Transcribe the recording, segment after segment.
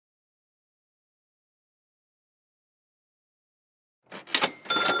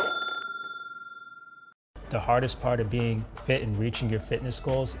The hardest part of being fit and reaching your fitness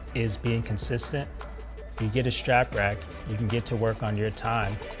goals is being consistent. If you get a Straprack, you can get to work on your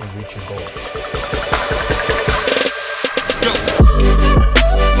time and reach your goals. Go.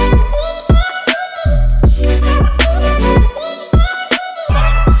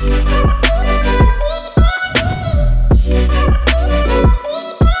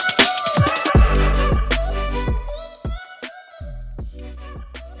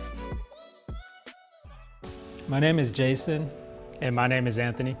 My name is Jason. And my name is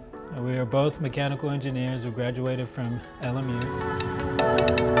Anthony. We are both mechanical engineers who graduated from LMU.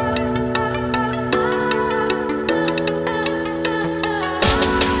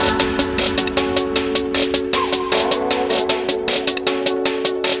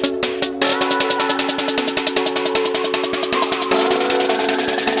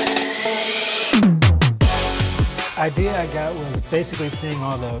 Idea I got was basically seeing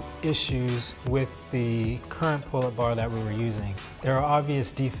all the issues with the current pull-up bar that we were using. There are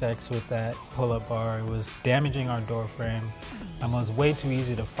obvious defects with that pull-up bar. It was damaging our door frame. It was way too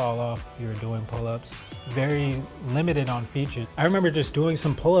easy to fall off if you were doing pull-ups. Very limited on features. I remember just doing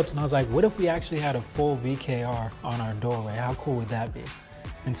some pull-ups and I was like, what if we actually had a full VKR on our doorway? How cool would that be?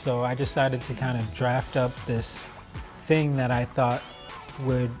 And so I decided to kind of draft up this thing that I thought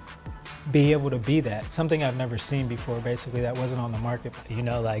would be able to be that. Something I've never seen before, basically, that wasn't on the market. You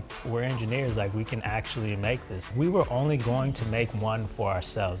know, like, we're engineers, like, we can actually make this. We were only going to make one for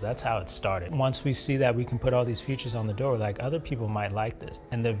ourselves. That's how it started. Once we see that we can put all these features on the door, like, other people might like this.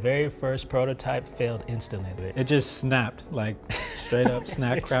 And the very first prototype failed instantly. It just snapped, like, straight up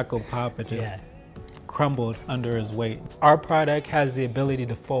snack, crackle, pop. It just crumbled under his weight. Our product has the ability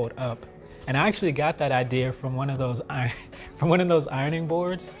to fold up. And I actually got that idea from one of those ironing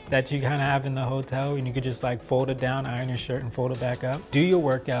boards that you kind of have in the hotel, and you could just like fold it down, iron your shirt, and fold it back up. Do your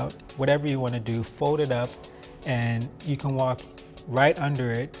workout, whatever you want to do, fold it up, and you can walk right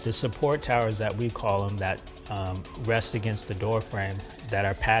under it. The support towers that we call them, that rest against the door frame, that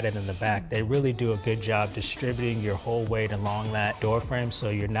are padded in the back, they really do a good job distributing your whole weight along that door frame,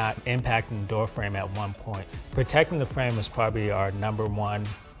 so you're not impacting the door frame at one point. Protecting the frame was probably our #1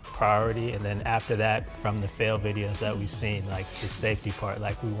 priority, and then after that, from the fail videos that we've seen, like the safety part,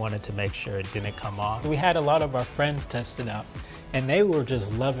 like we wanted to make sure it didn't come off. We had a lot of our friends test it out, and they were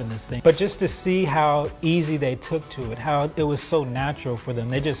just loving this thing. But just to see how easy they took to it, how it was so natural for them.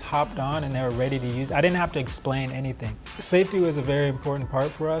 They just hopped on and they were ready to use it. I didn't have to explain anything. Safety was a very important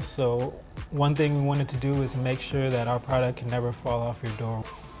part for us, so one thing we wanted to do was make sure that our product can never fall off your door.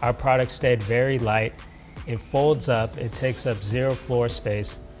 Our product stayed very light. It folds up, it takes up 0 floor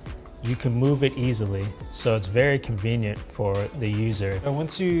space. You can move it easily, so it's very convenient for the user. So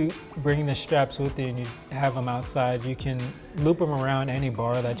once you bring the straps with you and you have them outside, you can loop them around any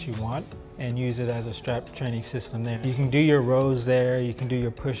bar that you want and use it as a strap training system there. You can do your rows there, you can do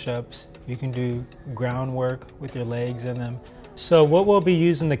your push-ups, you can do groundwork with your legs in them. So what we'll be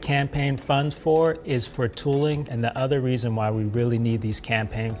using the campaign funds for is for tooling, and the other reason why we really need these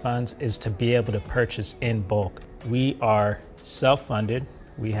campaign funds is to be able to purchase in bulk. We are self-funded.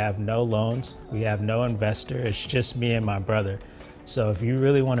 We have no loans, we have no investor, it's just me and my brother. So if you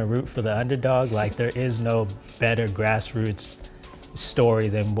really want to root for the underdog, like, there is no better grassroots story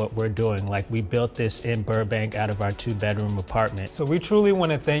than what we're doing. Like, we built this in Burbank out of our 2-bedroom apartment. So we truly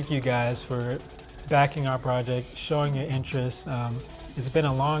want to thank you guys for backing our project, showing your interest. It's been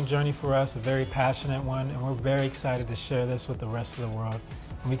a long journey for us, a very passionate one, and we're very excited to share this with the rest of the world.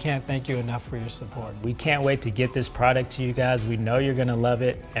 We can't thank you enough for your support. We can't wait to get this product to you guys. We know you're gonna love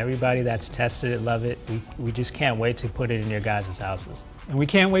it. Everybody that's tested it love it. We just can't wait to put it in your guys' houses. And we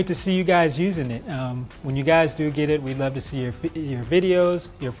can't wait to see you guys using it. When you guys do get it, we'd love to see your videos,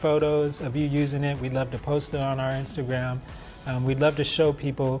 your photos of you using it. We'd love to post it on our Instagram. We'd love to show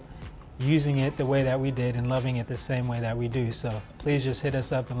people using it the way that we did and loving it the same way that we do. So please just hit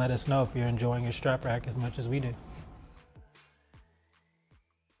us up and let us know if you're enjoying your Straprack as much as we do.